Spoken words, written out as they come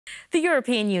The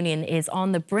European Union is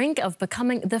on the brink of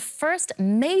becoming the first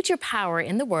major power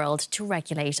in the world to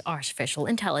regulate artificial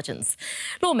intelligence.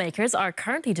 Lawmakers are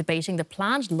currently debating the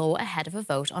planned law ahead of a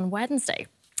vote on Wednesday.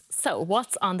 So,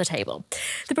 what's on the table?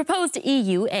 The proposed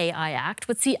EU AI Act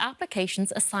would see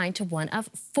applications assigned to one of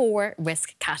 4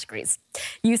 risk categories.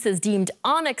 Uses deemed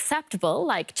unacceptable,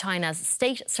 like China's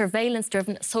state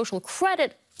surveillance-driven social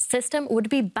credit system, would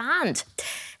be banned.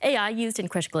 AI used in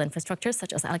critical infrastructure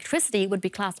such as electricity would be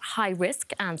classed high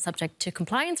risk and subject to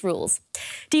compliance rules.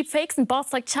 Deepfakes and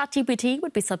bots like ChatGPT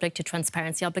would be subject to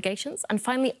transparency obligations. And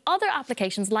finally, other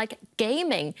applications like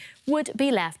gaming would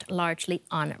be left largely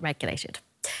unregulated.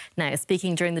 Now,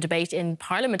 speaking during the debate in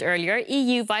Parliament earlier,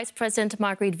 EU Vice President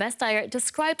Margrethe Vestager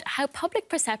described how public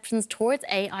perceptions towards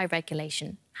AI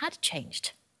regulation had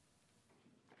changed.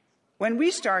 When we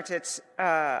started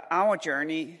our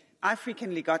journey, I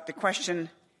frequently got the question,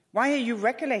 why are you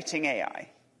regulating AI?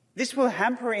 This will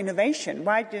hamper innovation.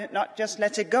 Why not just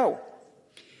let it go?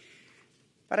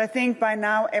 But I think by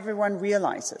now everyone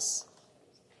realizes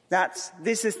that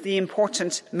this is the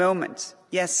important moment.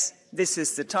 Yes, this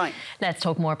is the time. Let's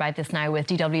talk more about this now with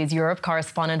DW's Europe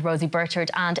correspondent Rosie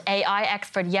Burchard and AI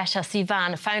expert Yesha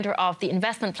Sivan, founder of the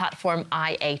investment platform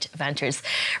i8 Ventures.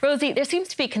 Rosie, there seems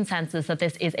to be consensus that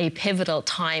this is a pivotal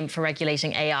time for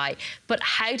regulating AI, but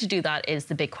how to do that is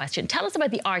the big question. Tell us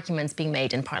about the arguments being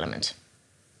made in Parliament.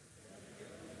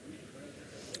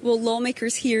 Well,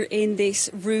 lawmakers here in this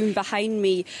room behind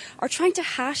me are trying to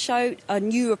hash out a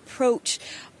new approach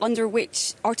under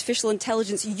which artificial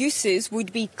intelligence uses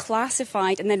would be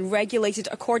classified and then regulated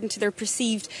according to their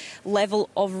perceived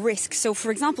level of risk. So, for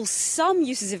example, some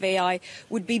uses of AI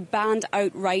would be banned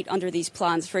outright under these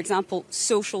plans, for example,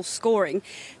 social scoring.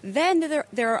 Then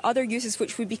there are other uses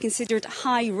which would be considered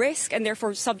high risk and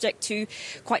therefore subject to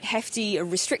quite hefty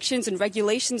restrictions and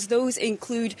regulations. Those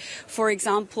include, for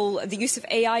example, the use of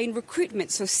AI in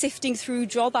recruitment, so sifting through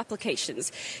job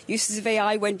applications, uses of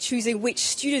AI when choosing which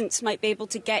students might be able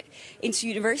to get into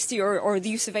university, or the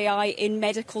use of AI in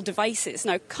medical devices.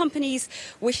 Now, companies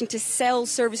wishing to sell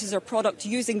services or products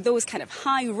using those kind of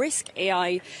high-risk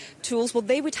AI tools, well,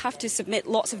 they would have to submit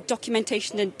lots of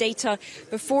documentation and data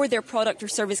before their product or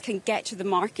service can get to the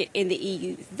market in the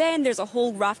EU. Then there's a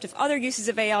whole raft of other uses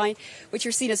of AI which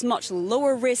are seen as much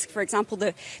lower risk, for example,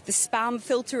 the spam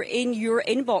filter in your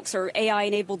inbox or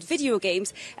AI-enabled video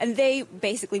games, and they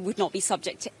basically would not be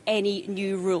subject to any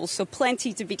new rules. So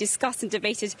plenty to be discussed and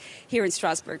debated here in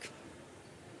Strasbourg.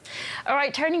 All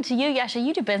right, turning to you, Yesha,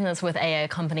 you do business with AI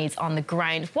companies on the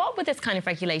ground. What would this kind of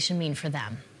regulation mean for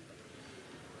them?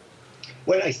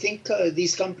 Well, I think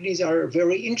these companies are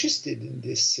very interested in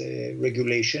this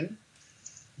regulation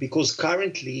because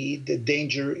currently the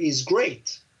danger is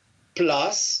great.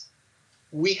 Plus,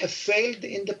 we have failed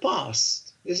in the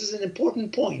past. This is an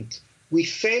important point. We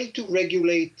failed to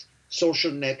regulate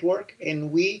social network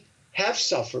and we have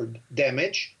suffered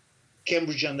damage,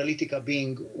 Cambridge Analytica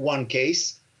being one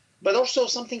case, but also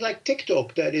something like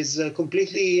TikTok that is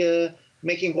completely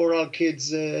making oral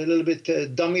kids a little bit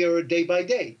dummier day by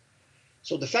day.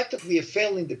 So the fact that we have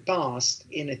failed in the past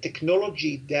in a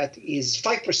technology that is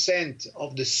 5%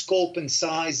 of the scope and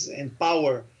size and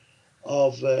power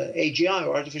of AGI,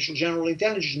 or artificial general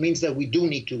intelligence, means that we do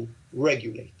need to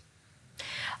regulate.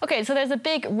 OK, so there's a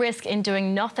big risk in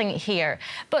doing nothing here.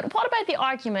 But what about the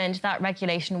argument that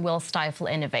regulation will stifle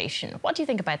innovation? What do you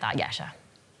think about that, Yesha?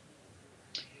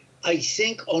 I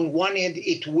think on one hand,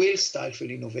 it will stifle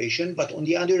innovation, but on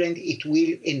the other hand, it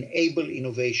will enable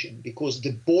innovation because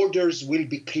the borders will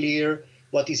be clear,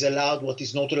 what is allowed, what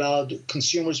is not allowed.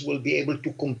 Consumers will be able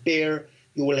to compare.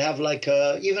 You will have like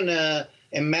even a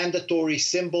mandatory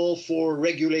symbol for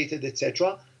regulated,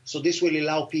 etc. So this will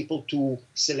allow people to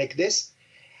select this.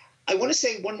 I want to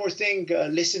say one more thing,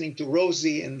 listening to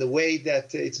Rosie and the way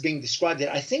that it's being described.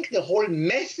 I think the whole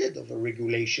method of a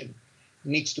regulation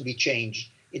needs to be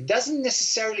changed. It doesn't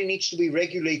necessarily need to be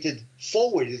regulated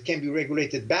forward. It can be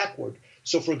regulated backward.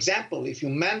 So, for example, if you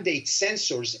mandate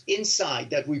sensors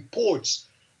inside that reports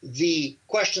the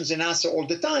questions and answer all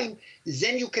the time,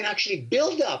 then you can actually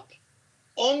build up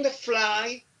on the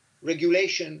fly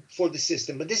regulation for the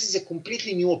system. But this is a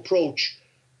completely new approach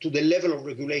to the level of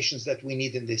regulations that we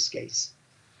need in this case.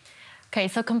 OK,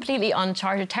 so completely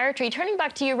uncharted territory. Turning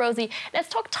back to you, Rosie, let's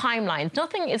talk timelines.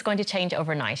 Nothing is going to change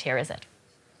overnight here, is it?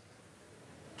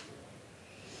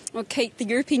 Well, Kate, the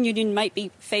European Union might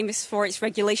be famous for its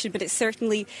regulation, but it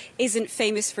certainly isn't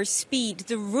famous for speed.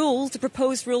 The rules, the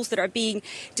proposed rules that are being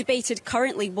debated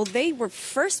currently, well, they were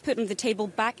first put on the table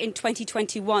back in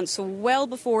 2021, so well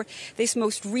before this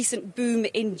most recent boom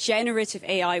in generative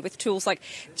AI with tools like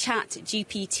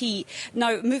ChatGPT.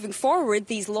 Now, moving forward,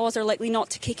 these laws are likely not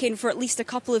to kick in for at least a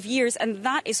couple of years, and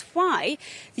that is why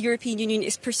the European Union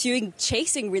is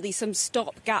chasing really some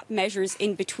stopgap measures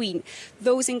in between.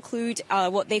 Those include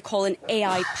what they call an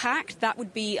AI pact. That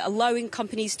would be allowing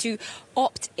companies to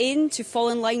opt in to fall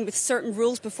in line with certain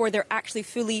rules before they're actually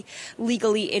fully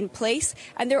legally in place.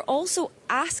 And they're also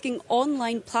asking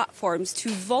online platforms to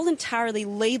voluntarily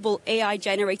label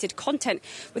AI-generated content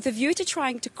with a view to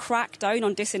trying to crack down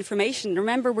on disinformation.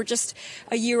 Remember, we're just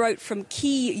a year out from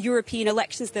key European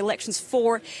elections, the elections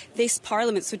for this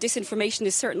Parliament, so disinformation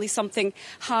is certainly something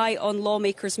high on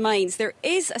lawmakers' minds. There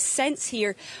is a sense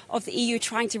here of the EU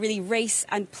trying to really race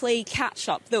and play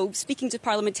catch-up, though speaking to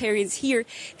parliamentarians here,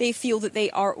 they feel that they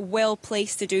are well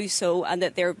placed to do so and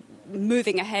that they're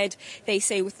moving ahead, they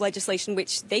say, with legislation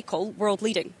which they call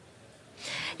world-leading.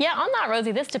 Yeah, on that,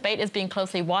 Rosie, this debate is being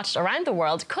closely watched around the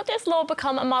world. Could this law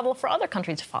become a model for other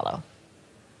countries to follow?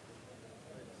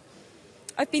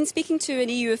 I've been speaking to an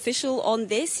EU official on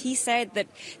this. He said that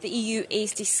the EU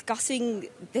is discussing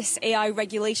this AI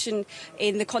regulation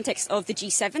in the context of the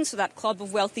G7, so that club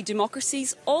of wealthy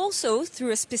democracies, also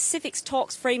through a specifics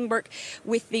talks framework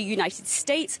with the United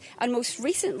States, and most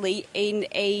recently in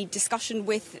a discussion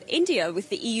with India, with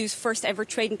the EU's first ever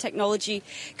Trade and Technology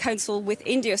Council with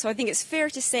India. So I think it's fair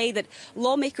to say that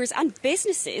lawmakers and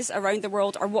businesses around the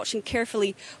world are watching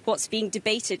carefully what's being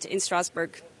debated in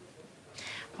Strasbourg.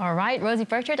 All right, Rosie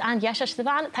Burchard and Yasha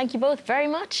Sivan, thank you both very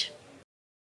much.